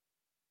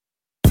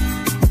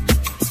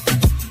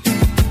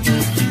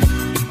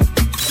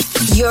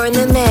You're in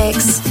the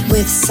mix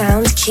with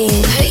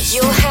SoundKeen. Put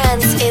your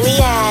hands in the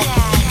air.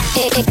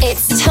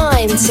 It's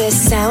time to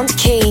sound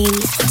keen.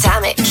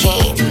 Damn it,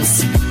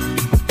 Keens.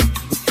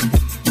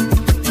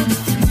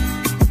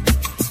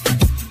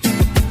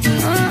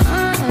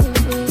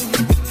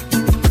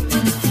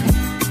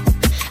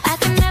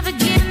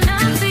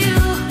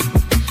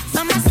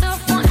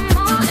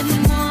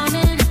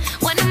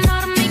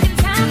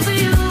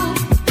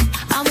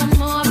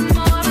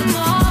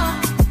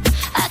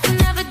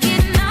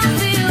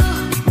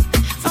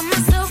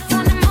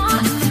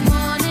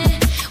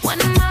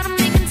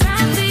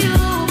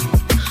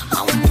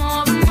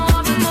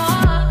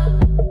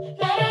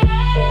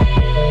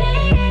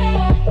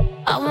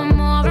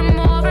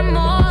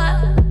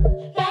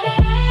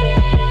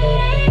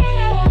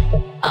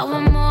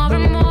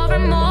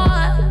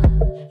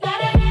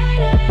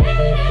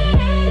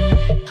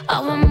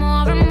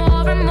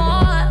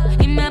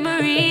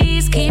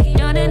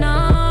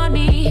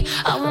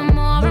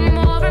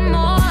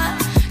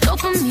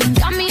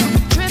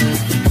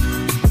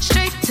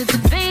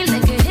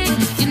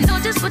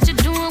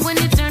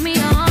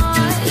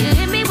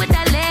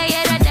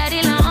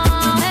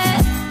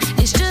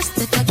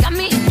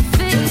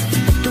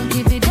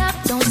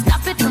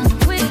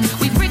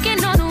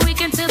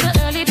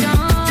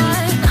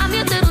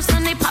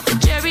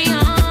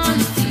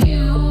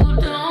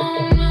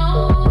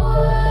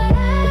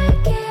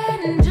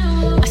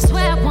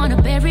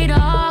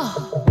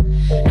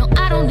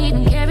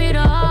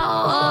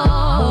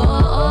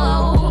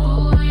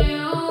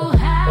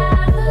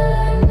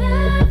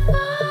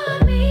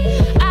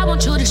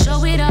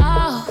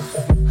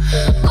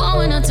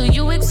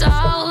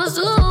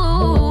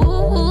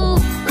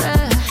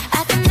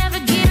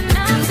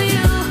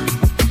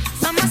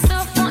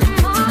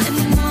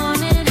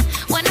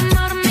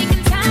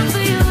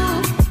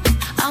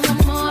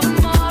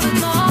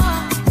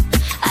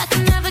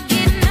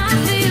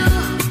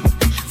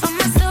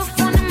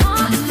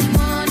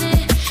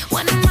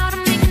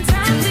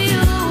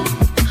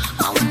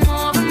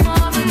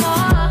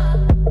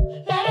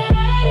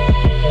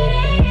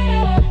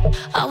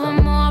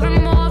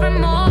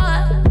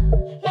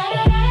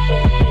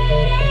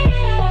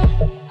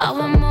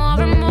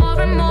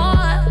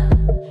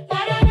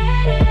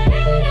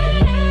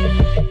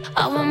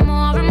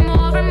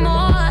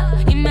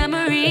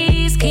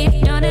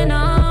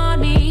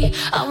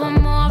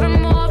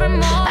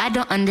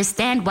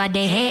 Understand why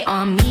they hate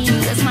on me,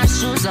 cause my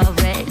shoes are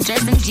red,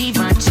 dressed in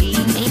Givenchy.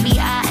 Maybe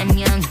I am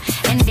young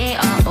and they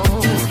are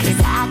old, cause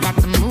I got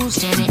the moves,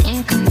 Janet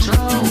in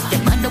control.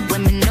 Them other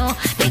women know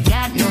they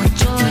got no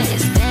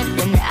choice.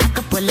 Then I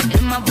could pull up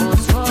in my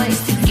Rolls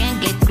Royce. He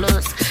can't get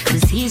close,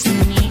 cause he's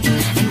unique.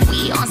 And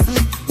we on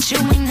some you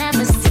ain't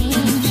never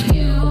seen.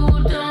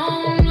 You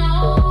don't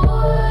know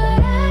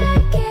what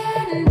I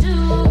can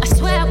do. I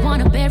swear I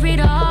wanna bury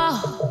it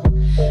all.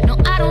 No,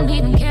 I don't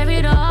even care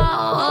at all.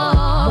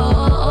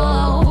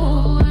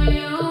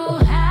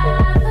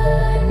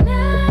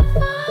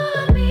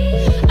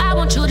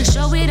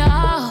 Show it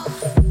off,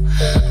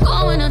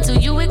 going until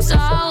you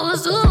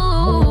exhaust.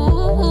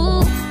 Ooh.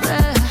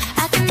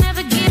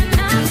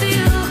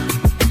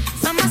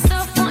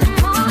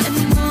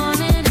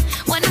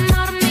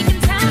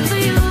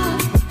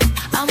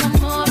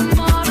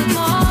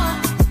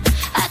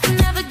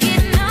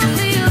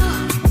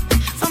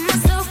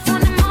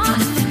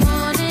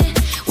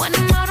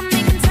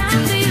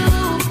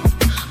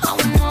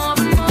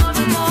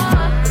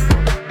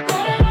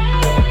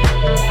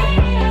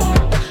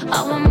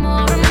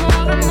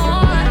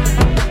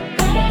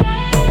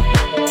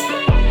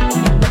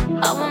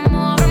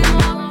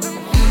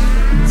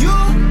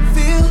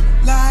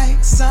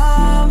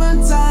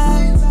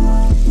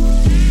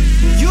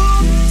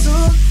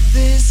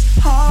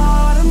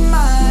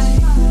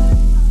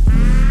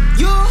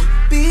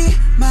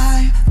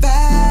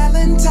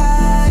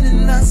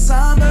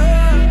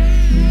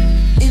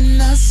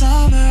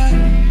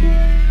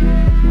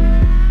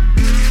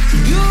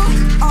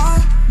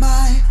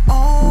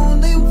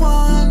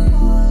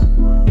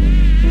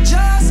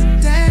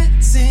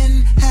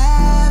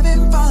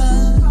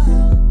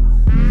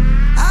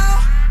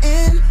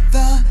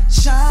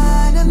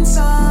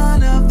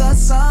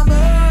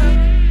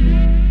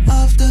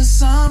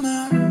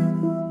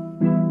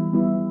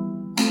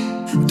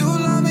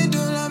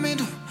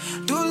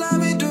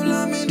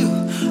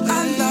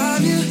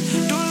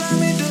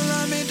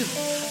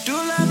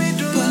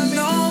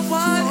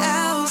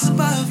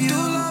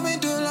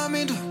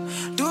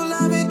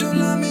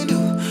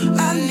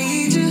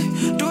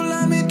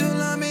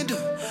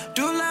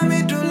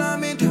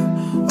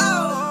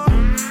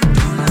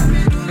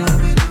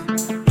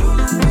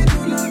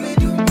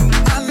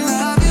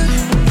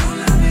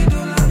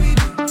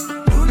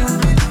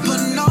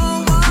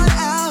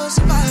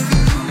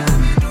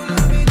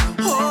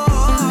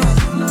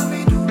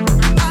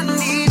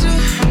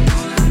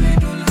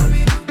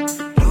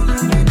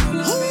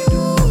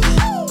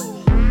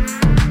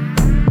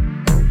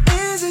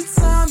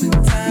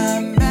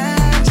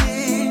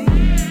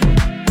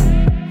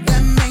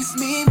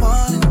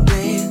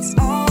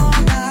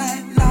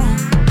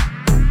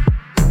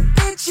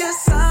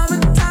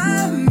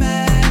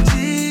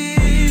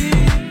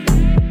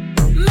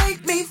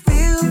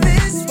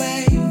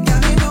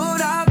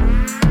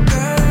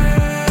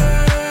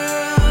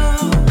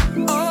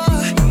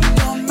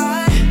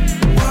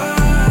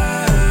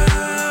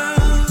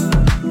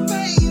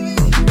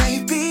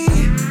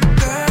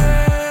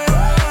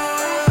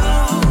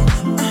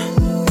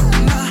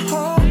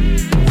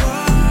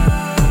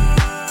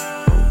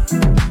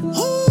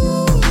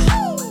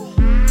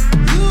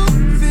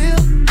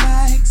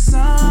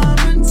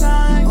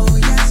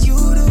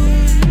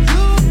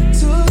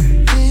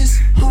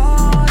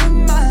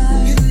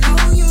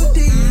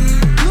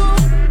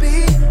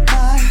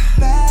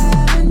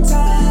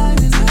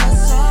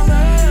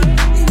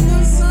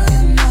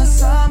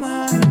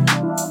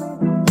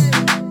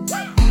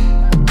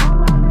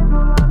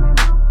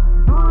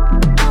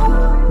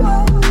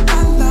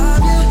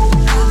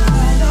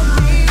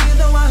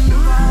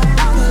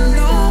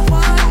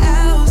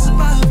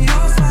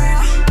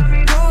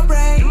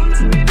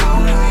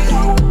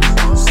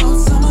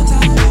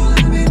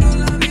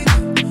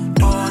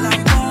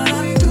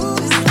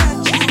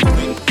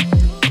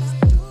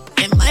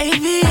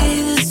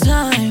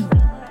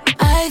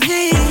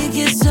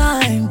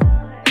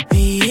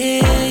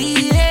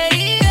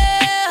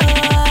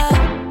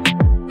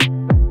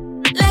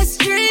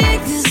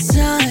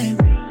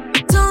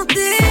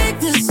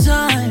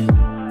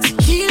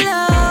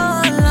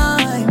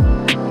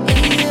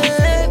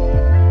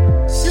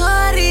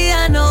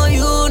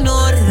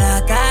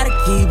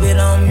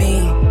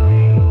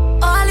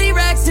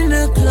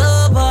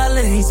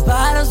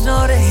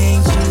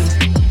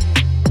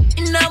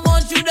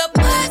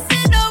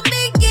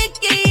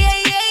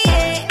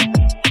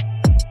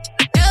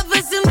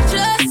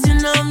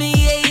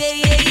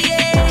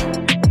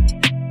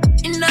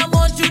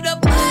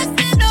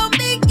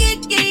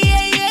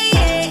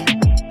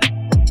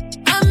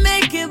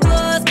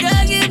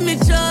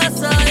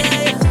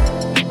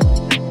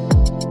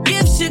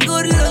 she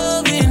good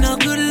loving, a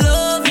good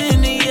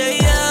loving,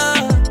 yeah,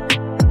 yeah.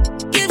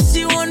 Give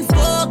she one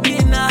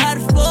fucking, a hot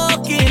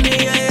fucking,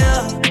 yeah,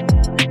 yeah.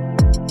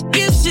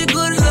 Give she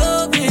good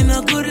loving,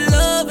 a good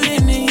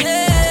loving,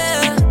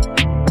 yeah.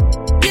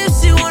 Give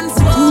she one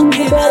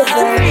fucking, a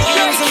hot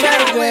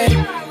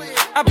fucking.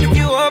 I pick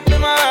you up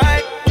in my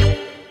ride.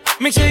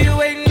 Make sure you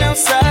waiting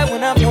outside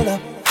when I pull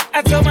up.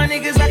 I told my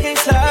niggas I can't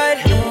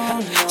slide.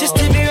 Just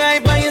to be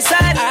right by your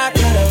side. I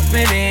could have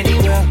been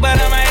anywhere,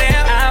 but I'm right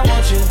here. I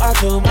want you all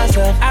to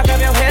myself. I grab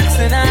your hips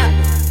and I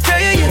tell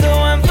you you're the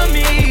one for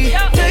me.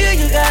 Tell you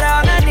you got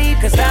all I need,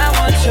 cause I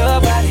want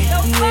your body,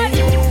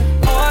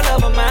 yeah. All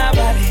over my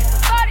body.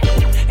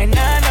 And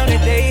I know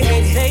that they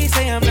hate it. They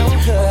say I'm no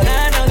good.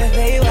 I know that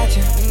they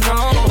watching. No,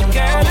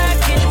 girl, I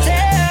can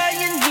tell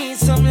you need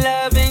some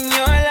love in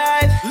your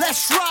life.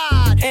 Let's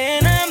ride.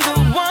 And I'm the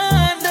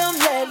one, don't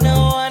let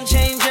no one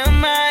change your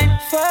mind.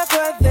 Fuck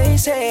what they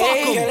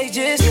say. Girl, they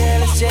just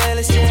jealous,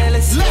 jealous,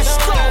 jealous. Let's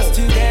don't go. want us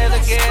together,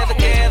 together,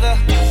 together.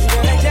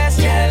 Girl, they just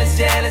jealous,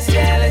 jealous,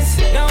 jealous.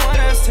 Don't want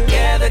us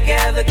together,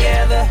 together,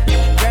 together.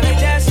 Girl, they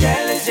just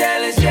jealous,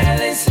 jealous,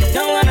 jealous.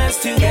 Don't want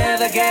us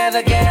together,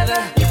 together,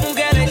 together.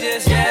 Girl, they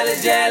just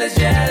jealous, jealous,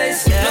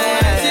 jealous. Don't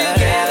want us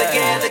together,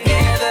 together,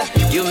 together.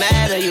 You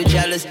mad or you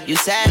jealous, you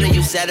sad or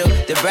you settle.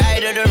 The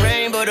brighter the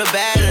rainbow, the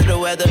badder the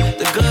weather.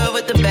 The good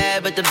with the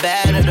bad, but the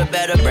badder the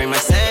better. Bring my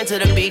sand to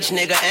the beach,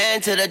 nigga,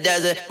 and to the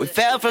desert. We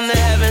fell from the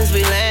heavens,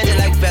 we landed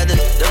like feathers.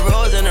 The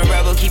rose and the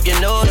rebel, keep your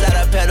nose out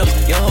of pedal.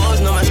 Your hoes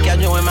know my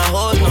schedule and my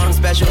hoes know I'm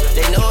special.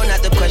 They know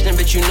not the question,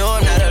 but you know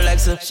I'm not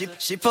Alexa.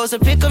 She post a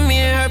pic of me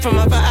and her from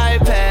off her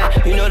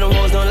iPad. You know them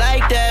hoes don't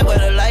like that, where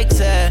the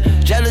likes at.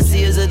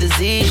 Jealousy is a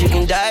disease, you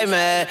can die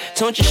mad.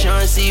 Don't you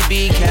Sean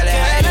CB, Khaled,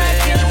 I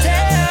can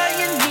tell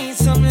you need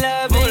some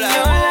love in your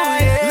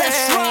life.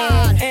 Let's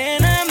ride.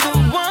 And I'm the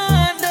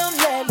one, don't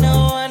let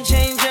no one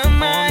change your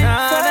mind.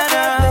 Fuck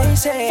what they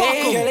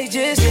say. Girl, they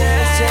just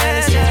jealous,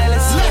 jealous,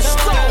 jealous. Let's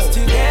don't go. want us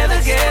together,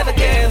 together,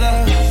 together.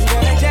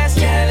 Girl, they just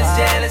jealous,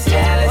 jealous,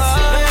 jealous.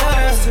 Don't want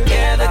us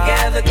together,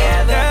 together,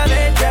 together. Girl,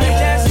 they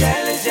just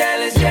jealous,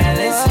 jealous,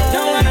 jealous.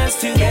 Don't want us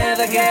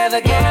together,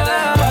 together, together.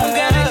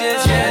 Girl, they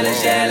just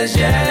jealous, jealous,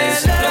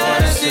 jealous. Don't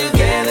want us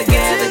together,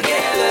 together,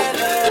 together.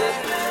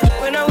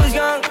 When I was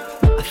young,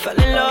 I fell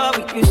in love,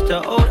 we used to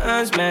hold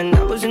hands, man,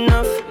 that was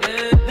enough.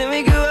 Then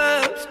we grew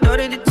up,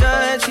 started to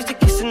touch, used to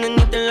kiss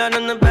underneath the light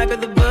on the back of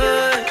the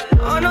bus.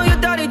 Oh no, your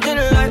daddy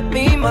didn't like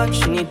me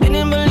much, and he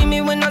didn't believe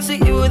me when I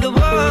said you were the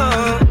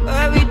one.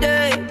 Every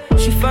day,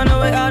 she found a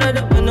way out of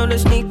the window to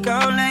sneak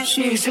out late.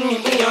 She used to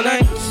meet me on the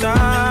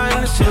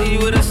Eastside, till you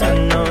with the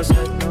sun on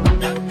set.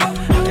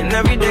 And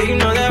every day, you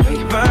know that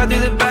we ride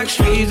through the back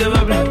streets of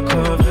a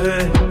Blanco.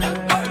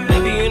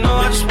 Baby, you know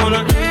I just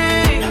wanna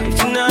leave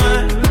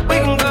tonight. We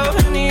can go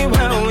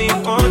anywhere we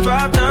want.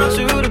 Drive down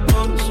to the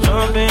coast,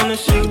 jump in the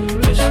sea.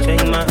 Just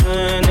take my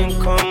hand and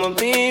come with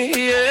me,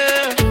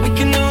 yeah. We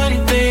can do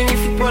anything if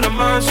you put a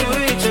mind to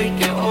it. Take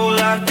your whole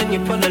life, then you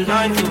put a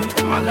line through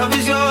it. My love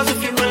is yours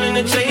if you're willing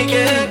to take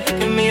it.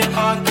 Give me a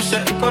heart, cause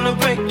I'm gonna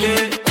break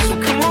it. So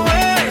come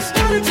away,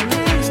 starting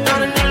today,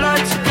 starting the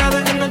life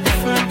together in a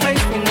different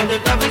place. We know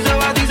that love is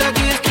how these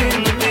ideas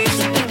came to be.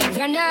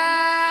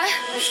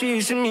 She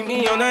used to meet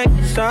me on the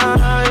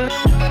side.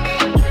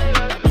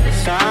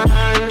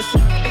 Side.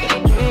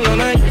 On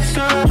the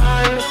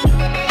side.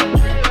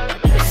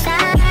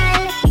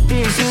 She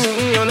used to meet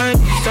me on the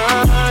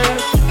side.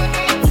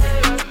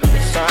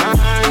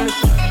 Side.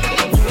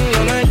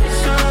 On the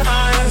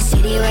side.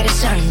 City where the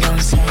sun don't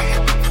set.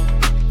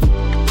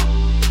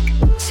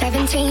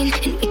 17,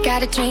 and we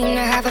got a dream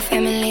to have a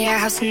family, a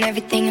house and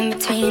everything in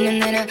between.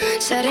 And then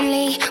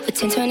suddenly, we're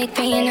 10,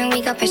 23, and then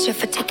we got pressure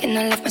for taking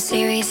our life more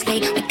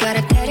seriously. We got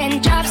a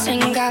dead-end jobs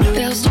and got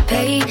bills to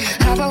pay.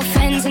 Our old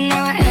friends and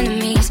now our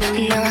enemies.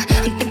 And now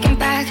I'm thinking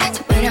back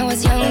to when I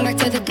was young, back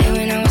to the day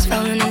when I was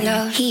falling in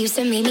love. He used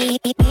to meet me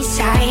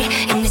Eastside,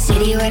 in the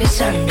city where the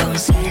sun don't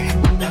set.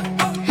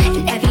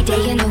 And every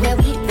day, you know where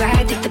we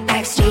ride through the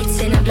back streets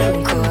in a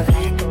blue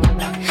Corvette.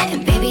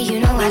 And baby, you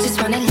know I just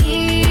wanna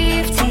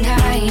leave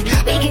tonight.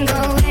 We can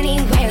go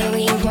anywhere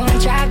we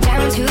want. Drive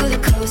down to the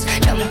coast,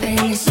 jump in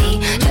the sea.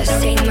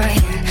 Just take my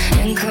hand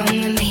and come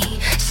with me.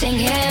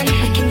 Singing,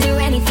 we can do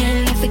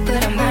anything if we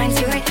put our mind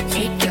to it.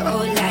 Take your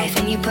whole life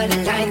and you put a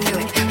line through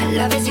it. My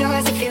love is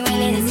yours if you're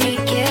willing to take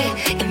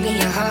it. Give me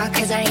your heart,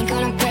 cause I ain't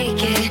gonna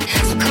break it.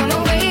 So come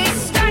away,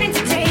 starting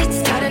to taste.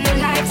 Start a new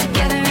life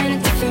together in a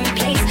different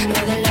place.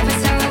 Know the love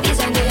is how these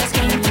ideas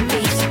came to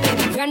be. So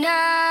baby, run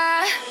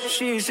up.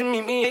 She used to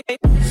meet me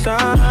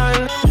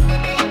side.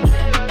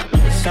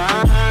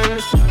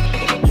 Side.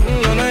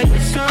 On the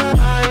side.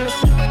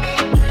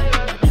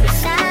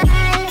 Side.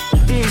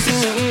 She used to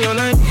meet me on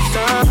the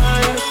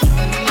side.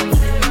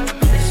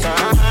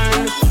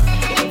 Side.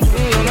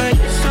 On the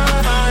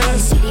side.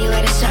 City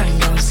where the sun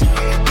don't set.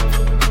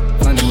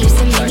 He used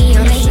to meet me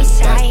on the east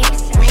side.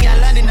 We got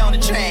London on the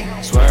track.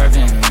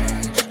 Swervin,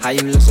 how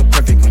you look so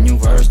perfect when you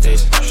worst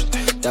days.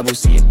 Double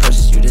C it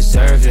purchase, you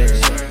deserve it.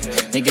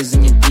 Niggas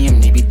in your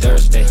DM, they be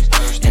thirsty.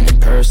 And in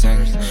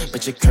person,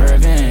 but you're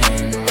curving.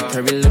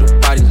 Curvy little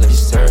body, love you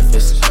serve.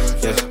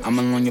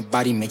 your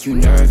body, make you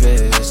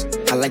nervous.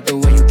 I like the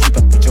way you keep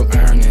up with your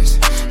earnings.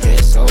 Yeah,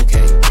 it's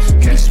okay,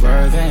 keep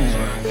swerving.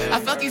 I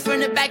fuck you from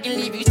the back and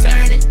leave you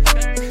turning.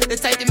 The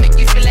type to make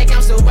you feel like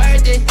I'm so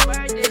worth it.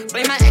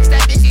 Blame my ex,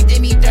 that bitch, she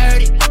did me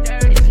dirty.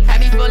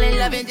 Had me fall in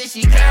love and then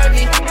she curved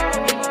me.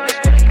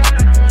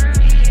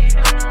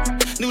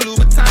 New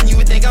Louboutin, you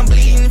would think I'm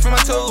bleeding from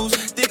my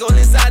toes. Dig all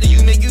inside of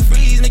you, make you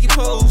freeze, make you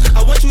pose.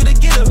 I want you to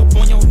get up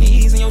on your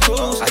knees and your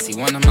toes. I see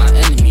one of my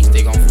enemies,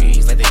 they gon'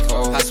 freeze like they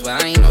cold. I swear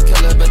I ain't no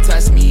killer, but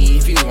test me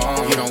if you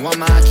want. You don't want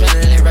my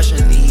adrenaline rush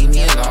and leave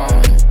me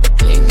alone.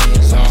 Leave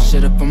me alone.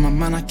 Shit up on my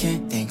mind, I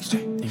can't think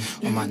straight.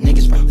 All my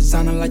niggas rock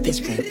designer like they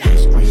scream.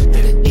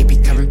 Did an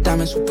AP covered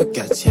diamonds with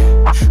baguettes,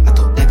 yeah. I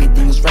thought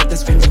everything was right,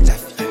 that's when you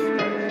left,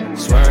 yeah.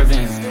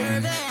 Swerving,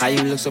 how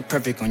you look so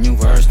perfect on your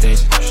worst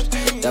days.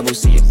 Double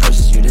C your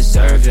purchase, you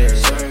deserve it.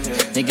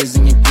 Niggas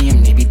in your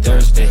DM, they be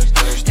thirsty.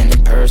 And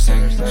in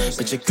person,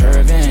 but you're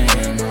curving.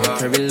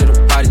 Curvy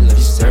little body, love your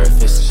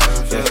surface.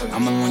 Yeah,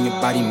 I'm along your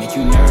body, make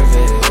you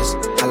nervous.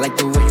 I like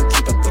the way you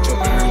keep up with your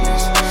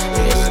earnings.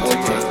 Yeah, it's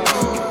okay.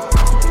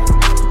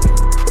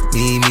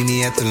 Meet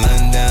me at the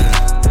London.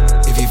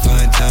 If you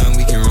find time,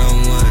 we can run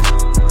one.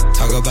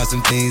 Talk about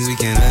some things we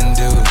can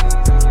undo.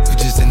 You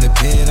just in the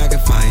pen, I can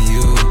find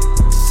you.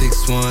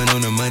 6'1"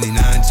 on the money,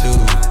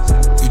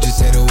 9'2". You just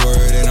say the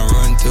word and I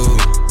run through.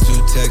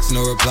 2 texts,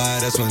 no reply,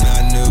 that's when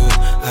I knew.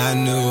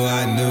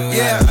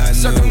 Yeah, I knew.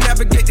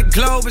 Circumnavigate the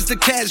globe as the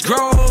cash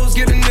grows.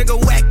 Get a nigga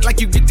whack like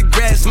you get the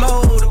grass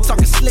mowed. I'm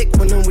talking slick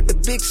when I'm with the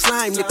big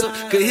slime, nigga.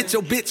 Could hit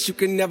your bitch, you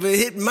can never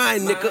hit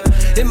mine, nigga.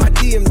 In my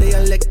DM, they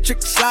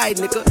electric slide,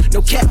 nigga.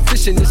 No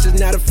catfishing, this is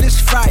not a fish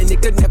fry,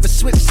 nigga. Never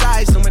switch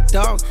sides on my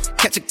dog.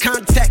 Catch a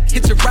contact,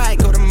 hit your ride,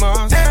 go to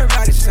Mars.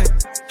 Everybody say,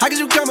 how could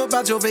you come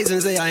about your face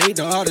and say I ain't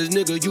the hardest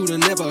nigga you'd have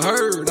never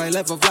heard? I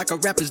left off like a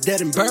rapper's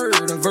dead and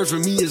bird. A verse for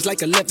me is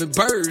like 11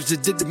 birds.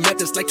 Just did the math,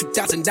 that's like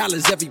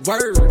 $2,000 every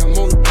word. I'm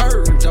on the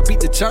purge, I beat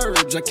the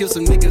church. I killed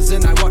some niggas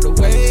and I walked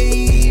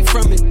away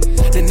from it.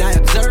 Then I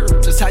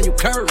observed just how you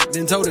curved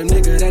and told a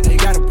nigga that they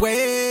gotta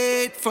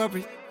wait for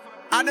it.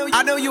 I know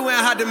you ain't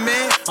hot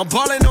demand. I'm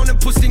ballin' on them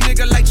pussy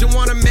nigga like you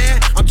want a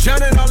man. I'm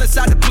drowning all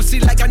inside the pussy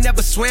like I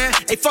never swam.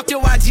 Hey, fuck your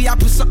IG, I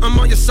put something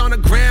on your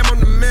sonogram. I'm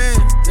the man.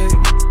 Hey.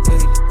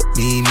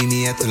 Meet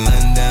me at the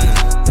London.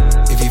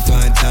 If you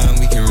find time,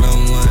 we can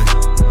run one.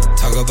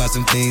 Talk about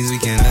some things we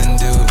can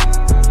undo.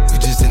 You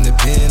just in the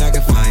pen, I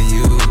can find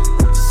you.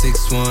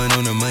 6'1"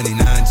 on the money,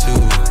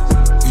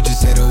 9'2". You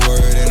just say the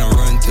word and I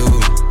run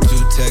through. 2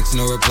 texts,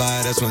 no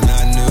reply, that's when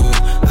I knew,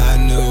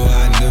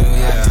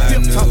 yeah, I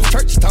knew. Talk,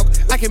 church talk,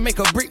 I can make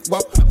a brick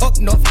walk. Up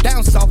north,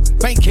 down south,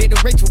 Bankhead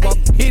to Rachel walk.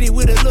 Hit it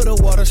with a little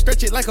water,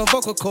 stretch it like a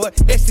vocal cord.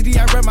 STD,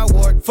 I run my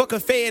ward, fuck a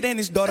fed and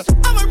his daughter.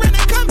 I'm a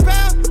renting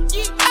compound,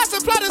 I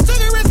supply the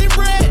sugar and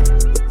bread.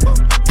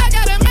 I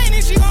got a main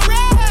and she gon'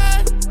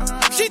 ride.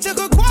 She took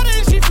a quarter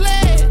and she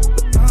fled.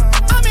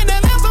 I'm in the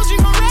lamp so she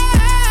gon'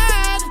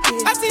 ride.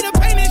 I see the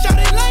pain and shot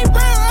it like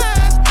brown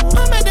eyes.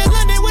 I'm at the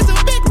London with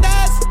some big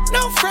thighs.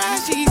 No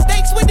fries, she eat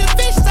steaks with the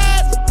fish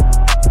size.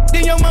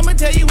 Then your mama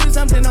tell you when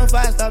something on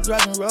fire, stop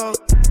driving road.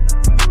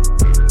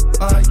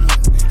 Yeah.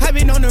 I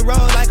been on the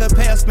road like a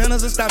pair of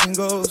spinners and stop and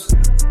goes.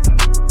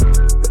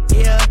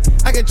 Yeah,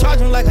 I can charge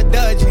him like a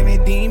Dodge and a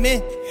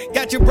demon.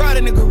 Got your broad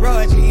in the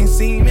garage, he ain't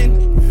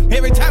semen.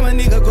 Every time a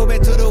nigga go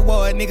back to the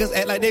war, niggas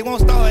act like they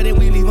won't start and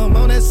we leave them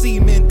on that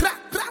cement.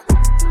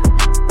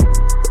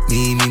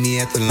 Meet me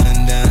at the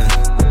London.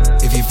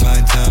 If you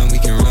find time, we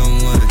can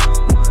run one.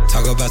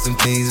 Talk about some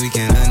things we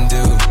can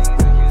undo.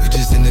 You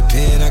just in the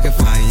pen, I can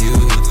find you.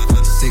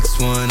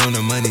 6'1" on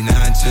the money,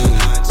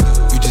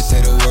 9'2". You just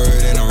say the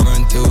word and I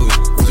run through.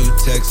 2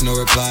 texts, no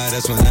reply,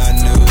 that's when I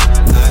knew,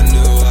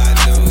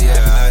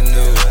 yeah, I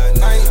knew.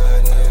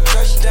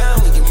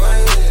 Touchdown, we can run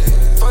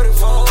it.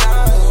 44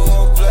 hours, we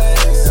won't play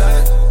it.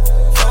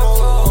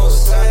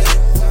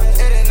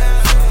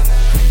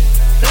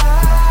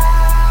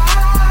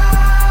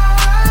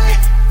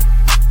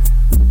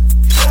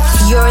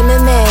 You're in the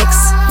mix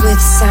with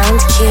Sound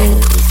King.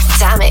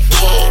 Damn it,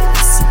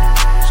 Kings.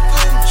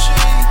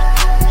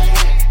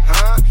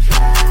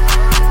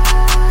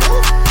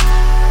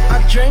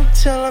 I drink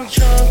till I'm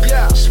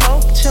drunk,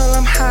 smoke till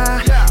I'm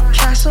high.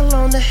 Castle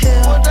on the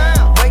hill,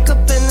 wake up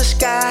in the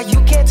sky.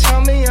 You can't tell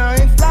me I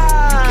ain't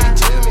fly.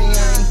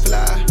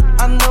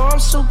 I know I'm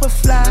super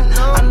fly.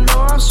 I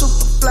know I'm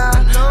super fly.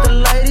 The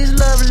ladies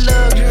love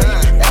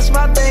luxury. That's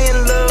why they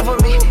in love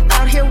with me.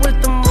 Out here with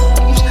the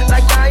moves,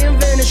 like I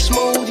invented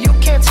smooth. You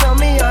can't tell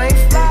me I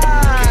ain't fly.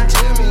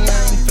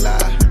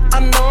 I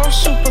know I'm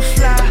super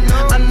fly.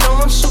 I know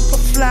I'm super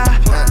fly.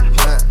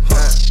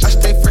 I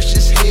stay fresh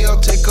as hell.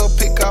 Take a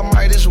pic, I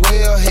might as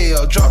well.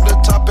 Hell, drop the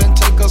top and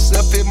take a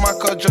selfie. My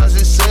car drives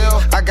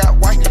itself. I got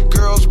white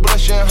girls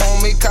blushing,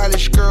 homie.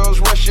 College girls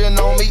rushing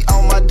on me.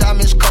 All my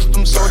diamonds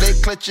custom, so they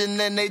clutching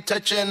and they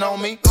touching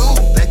on me. Ooh,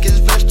 think it's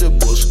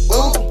vegetables.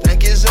 Ooh,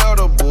 think it's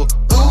edible.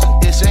 Ooh,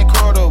 it's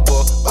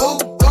incredible. Ooh,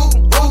 ooh,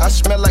 ooh. I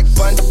smell like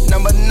fun.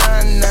 Number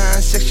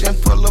 99, section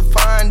full of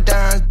fine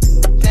dimes.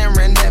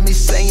 Staring at me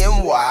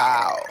saying,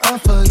 wow.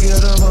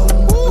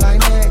 Unforgettable, like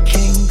that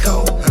King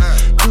Cole.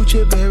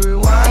 Gucci berry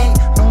wine.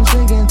 I'm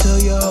singing to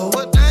your hoe.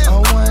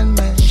 A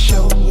one-man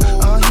show,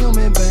 a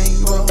human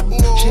bankroll.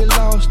 She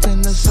lost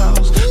in the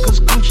sauce, cause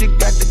Gucci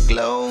got the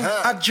glow.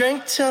 I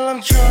drink till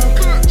I'm drunk,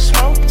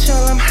 smoke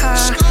till I'm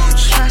high.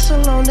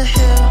 Castle on the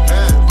hill,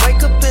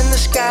 wake up in the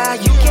sky.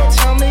 You can't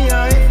tell me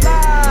I ain't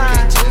fly. You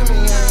can't tell me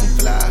I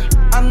ain't fly.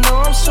 I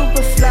know I'm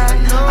super fly,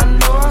 I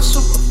know I'm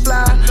super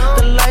fly.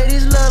 The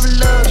ladies love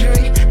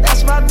luxury,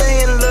 that's why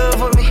they in love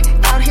with me.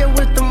 Out here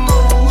with the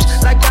moves,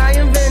 like I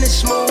invented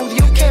smooth.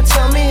 You can't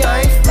tell me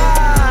I ain't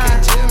fly. You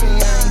can't tell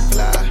me I ain't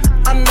fly.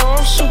 I know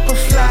I'm super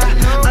fly,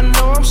 I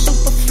know I'm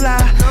super fly.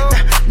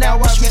 Now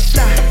watch me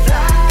fly.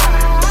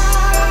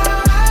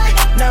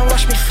 Now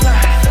watch me fly.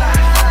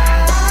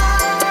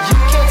 You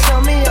can't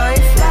tell me I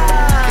ain't fly.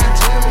 You can't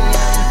tell me I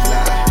ain't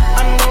fly.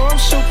 I know I'm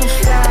super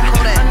fly, I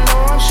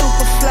know I'm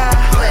super fly.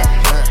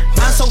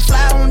 I'm so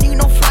fly, I don't need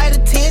no flight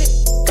attendant.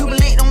 Cuban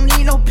link, don't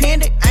need no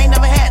pendant. I ain't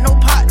never had no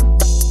partner.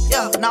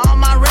 Yeah, now all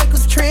my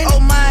records trending. Oh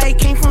my,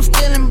 came from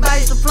stealing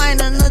bikes to flying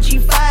on the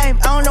G5. I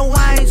don't know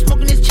why I ain't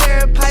smoking this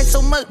cherry pie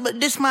so much, but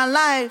this my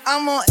life.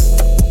 I'm on.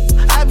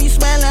 I be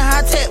smelling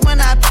high tech when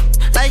I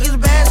like it's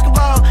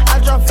basketball. I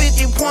drop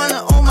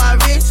 50-pointer on my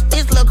wrist.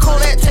 It's Lil'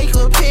 Kodak, take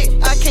a pic.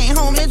 I came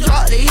home and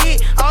dropped the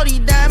hit. All these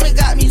diamonds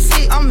got me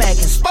sick. I'm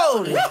acting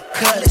spotted.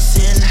 Cut it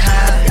sitting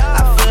high.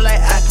 I feel like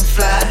I can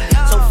fly.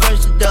 So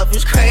first it up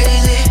is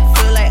crazy.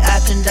 Feel like I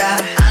can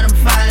die. I done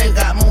finally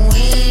got my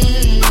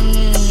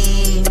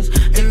wings.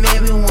 It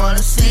made me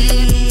wanna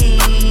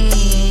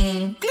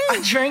sing.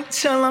 I drink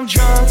till I'm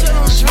drunk,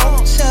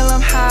 smoke till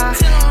I'm high.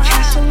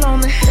 Castle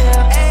on the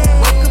hill,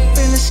 wake up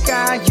in the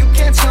sky. You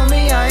can't tell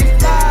me I ain't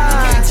fly. You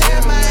can't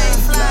tell me I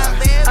ain't fly,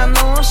 baby. I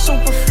know I'm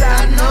super fly,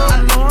 I know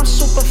I'm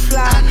super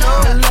fly.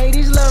 The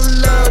ladies love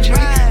luxury,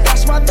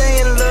 that's why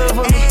they in love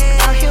with me.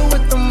 Out here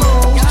with the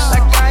moves,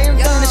 like I am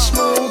done it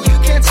smooth. You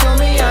can't tell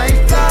me I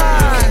ain't fly.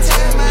 You can't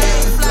tell me I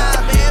ain't fly,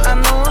 baby. I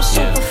know I'm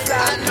super fly,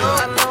 I know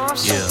I'm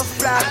super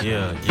fly.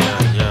 Yeah.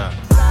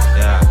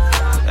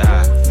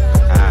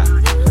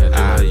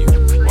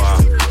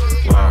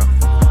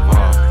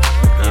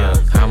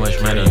 How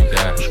much money you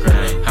got?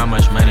 How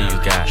much money you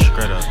got?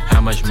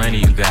 How much money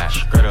you got?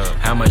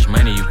 How much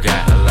money you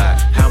got? A lot.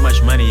 How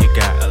much money you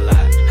got? A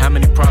lot. How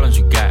many problems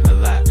you got? A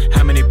lot.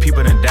 How many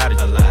people done doubted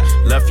you? A lot.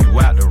 Left you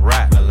out to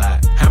rot? A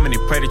lot. How many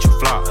pray that you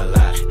flop? A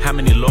lot. How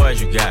many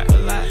lawyers you got? A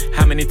lot.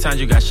 How many times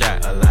you got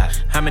shot? A lot.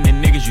 How many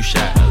niggas you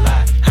shot? A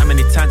lot. How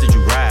many times did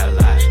you ride? A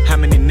lot. How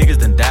many niggas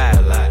done died?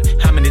 A lot.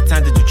 How many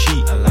times did you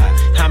cheat? A lot.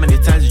 How many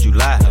times did you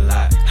lie? A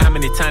lot. How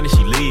many times did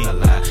she leave? A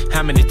lot.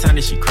 How many times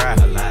did she cry?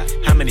 A lot.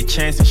 How many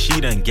chances she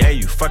done gave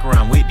you? Fuck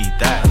around with these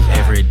thighs.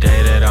 Every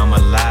day that I'm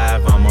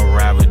alive, I'ma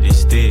ride with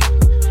this stick.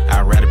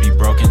 I'd rather be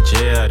broke in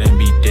jail than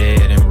be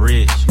dead and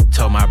rich.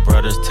 Told my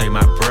brothers take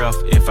my breath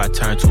if I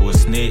turn to a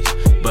snitch.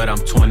 But I'm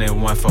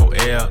 21 for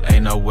L,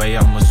 ain't no way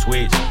I'ma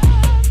switch.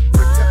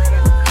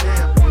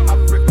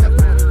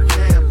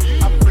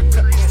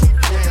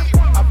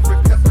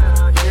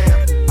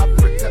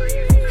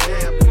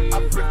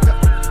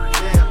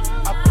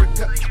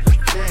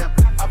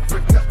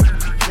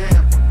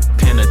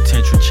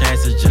 Penitentiary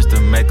chances just to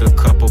make a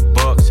couple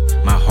bucks.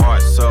 My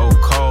heart so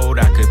cold,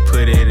 I could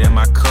put it in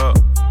my cup.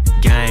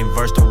 Game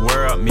versus the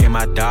world, me and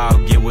my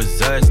dog, it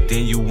was us.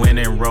 Then you went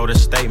and wrote a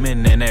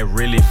statement and that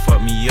really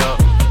fucked me up.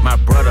 My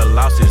brother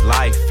lost his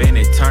life and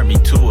it turned me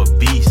to a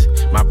beast.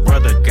 My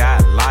brother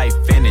got life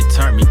and it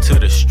turned me to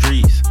the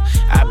streets.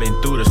 I've been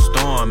through the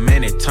storm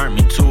and it turned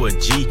me to a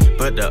G.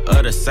 But the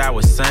other side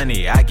was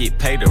sunny, I get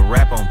paid to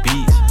rap on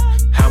beats.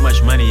 How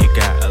much money you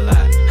got? A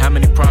lot. How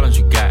many problems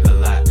you got? A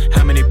lot.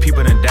 How many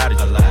people done doubted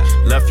you? A lot.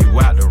 Left you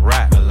out to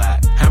rot? A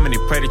lot. How many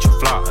pray that you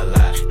flop? A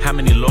lot. How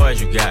many lawyers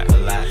you got? A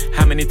lot.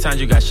 How many times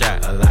you got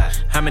shot? A lot.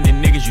 How many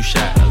niggas you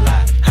shot? A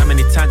lot. How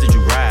many times did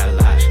you ride? A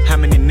lot. How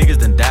many niggas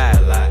done died?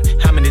 A lot.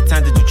 How many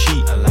times did you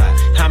cheat? A lot.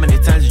 How many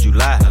times did you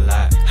lie? A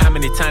lot. How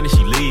many times did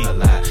she leave? A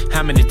lot.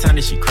 How many times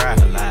did she cry?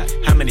 A lot.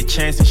 How many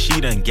chances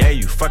she done gave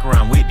you? Fuck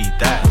around with these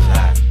thighs. A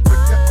lot.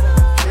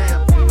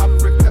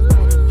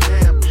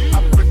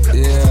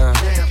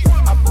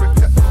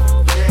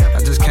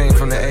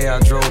 I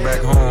drove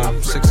back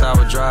home,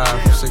 6-hour drive,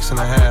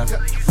 6.5.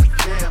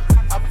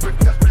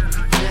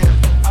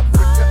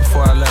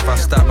 Before I left, I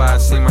stopped by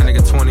and seen my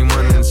nigga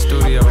 21 in the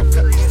studio.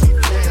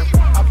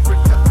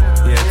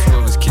 He had 2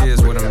 of his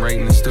kids with him right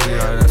in the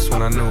studio. That's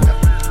when I knew.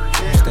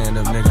 Stand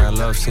up nigga, I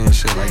love seeing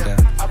shit like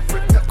that.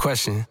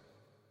 Question.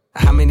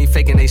 How many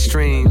faking they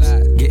streams,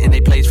 getting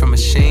they plays from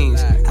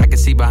machines? I can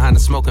see behind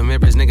the smoking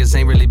mirrors, niggas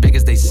ain't really big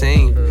as they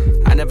seem.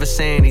 I never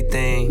say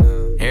anything,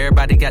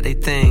 everybody got their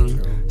thing.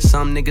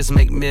 Some niggas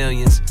make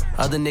millions,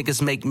 other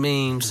niggas make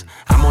memes.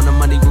 I'm on a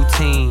money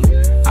routine,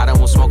 I don't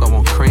want smoke, I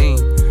want cream.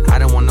 I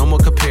don't want no more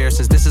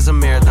comparisons, this is a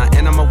marathon.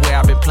 And I'm aware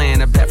I've been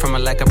playing a bet from a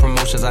lack of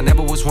promotions. I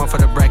never was one for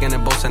the bragging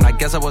and boasting. I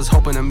guess I was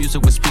hoping the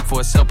music would speak for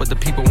itself, but the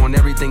people want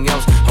everything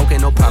else. Okay,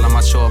 no problem,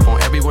 I show up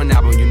on every one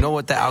album. You know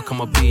what the outcome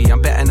will be.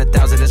 I'm betting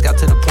 1,000, it's got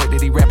to the point that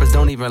these rappers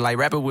don't even like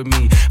rapping with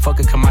me. Fuck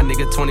it, come my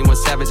nigga 21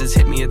 Savage just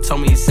hit me and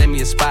told me he sent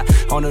me a spot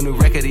on a new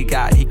record he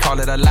got. He called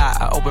it a lie.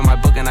 I opened my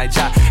book and I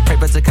jot. Pray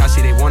for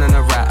Takashi, they wanting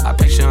a rap. I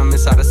picture him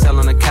inside a cell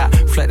on a cot,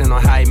 reflecting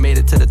on how he made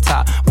it to the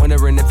top,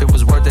 wondering if it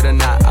was worth it or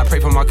not. I pray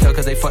for my kill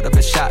cause they fucked up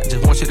his shot.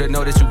 Just want you to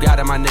know that you got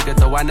it, my nigga.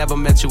 Though I never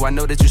met you, I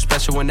know that you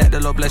special and that the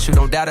Lord bless you.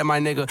 Don't doubt it, my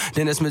nigga.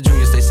 Dennis Smith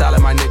Jr., stay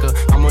solid, my nigga.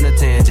 I'm on a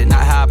tangent,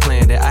 not how I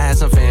planned it. I had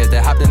some fans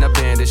that hopped in a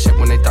band and shit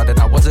when they thought that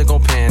I wasn't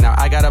gon' pan. Now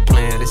I got a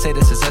plan. They say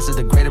the success is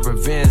the greatest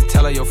revenge.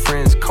 Tell all your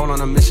friends, call on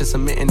a mission,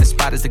 submitting the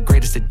spot is the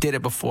greatest that did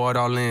it before it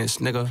all ends,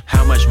 nigga.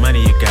 How much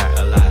money you got?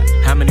 A lot.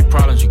 How many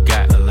problems you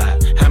got? A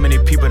lot. How many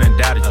people done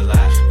doubted you? A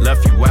lot.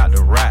 Left you out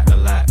to rot? A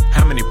lot.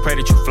 How many pray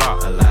that you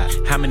flop? A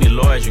lot. How many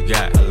lawyers you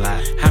got? A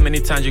lot. How many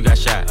times you got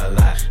shot? A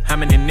lot. How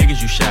many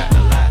niggas you shot? A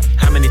lot.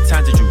 How many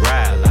times did you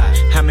ride? A lot.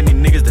 How many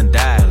niggas done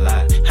died? A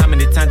lot. How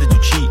many times did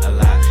you cheat? A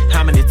lot.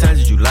 How many times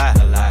did you lie?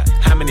 A lot.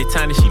 How many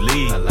times did she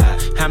leave? A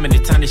lot. How many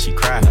times did she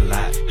cry? A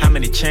lot. How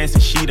many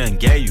chances she done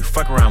gave you?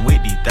 Fuck around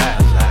with these thighs?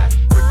 A lot.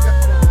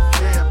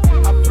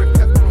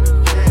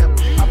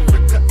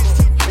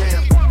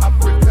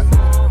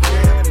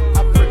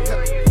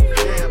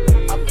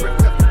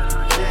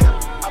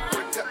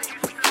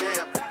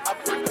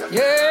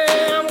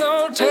 Yeah, I'm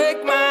gonna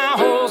take my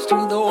horse to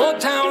the old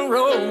town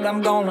road.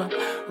 I'm gonna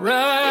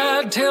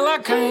ride till I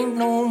can't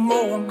no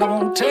more. I'm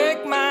gonna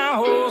take my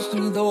horse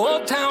to the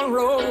old town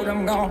road.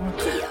 I'm gonna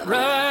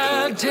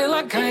ride till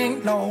I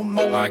can't no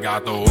more. I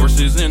got the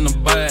horses in the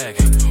back,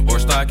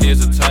 horse stock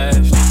is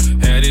attached.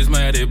 Head is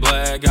matted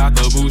black, got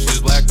the bushes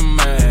black to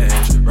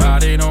match.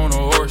 Riding on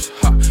a horse,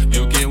 ha,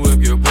 you can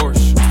whip your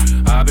Porsche.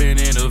 I've been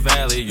in the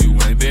valley, you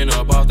ain't been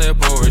up off that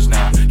porch.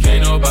 Now,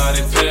 can't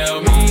nobody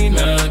tell me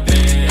nothing.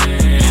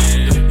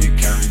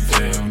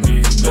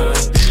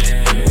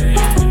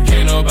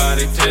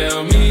 Nobody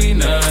tell me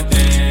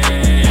nothing.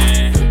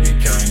 You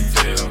can't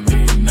tell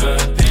me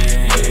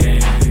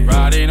nothing.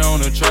 Riding on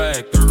the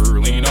tractor,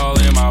 lean all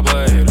in my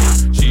bladder.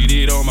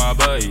 Cheated on my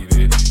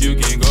baby, you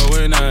can go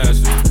and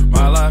ask her.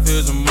 My life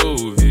is a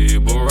movie,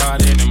 but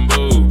riding in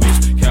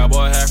boobies.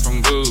 Cowboy hat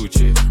from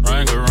Gucci,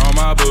 Wrangler on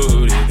my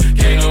booty.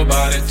 Can't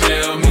nobody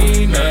tell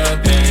me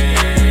nothing.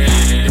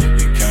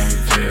 You can't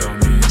tell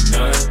me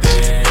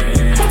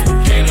nothing.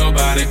 Can't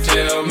nobody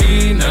tell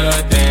me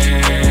nothing.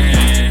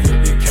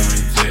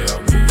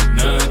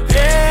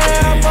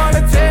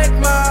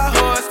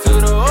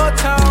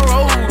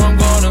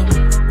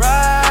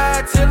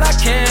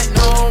 Can't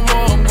no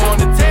more. I'm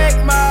gonna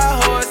take my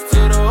horse to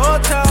the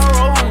old town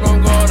road.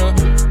 I'm gonna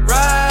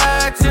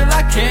ride till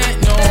I can't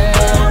no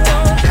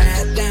more.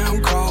 Head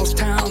down cross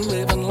town,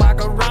 living like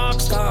a rock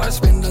star.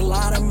 Spend a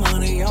lot of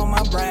money on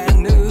my brand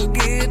new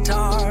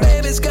guitar.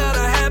 Baby's got a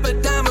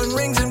habit, diamond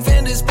rings and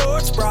Fendi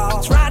sports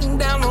bras. Riding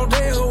down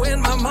Rodeo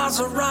in my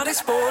Maserati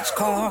sports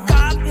car.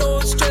 Got no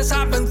stress,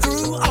 I've been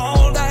through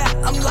all that.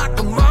 I'm like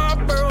a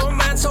Marlboro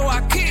man, so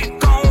I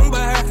kick on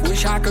back.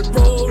 Wish I could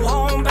roll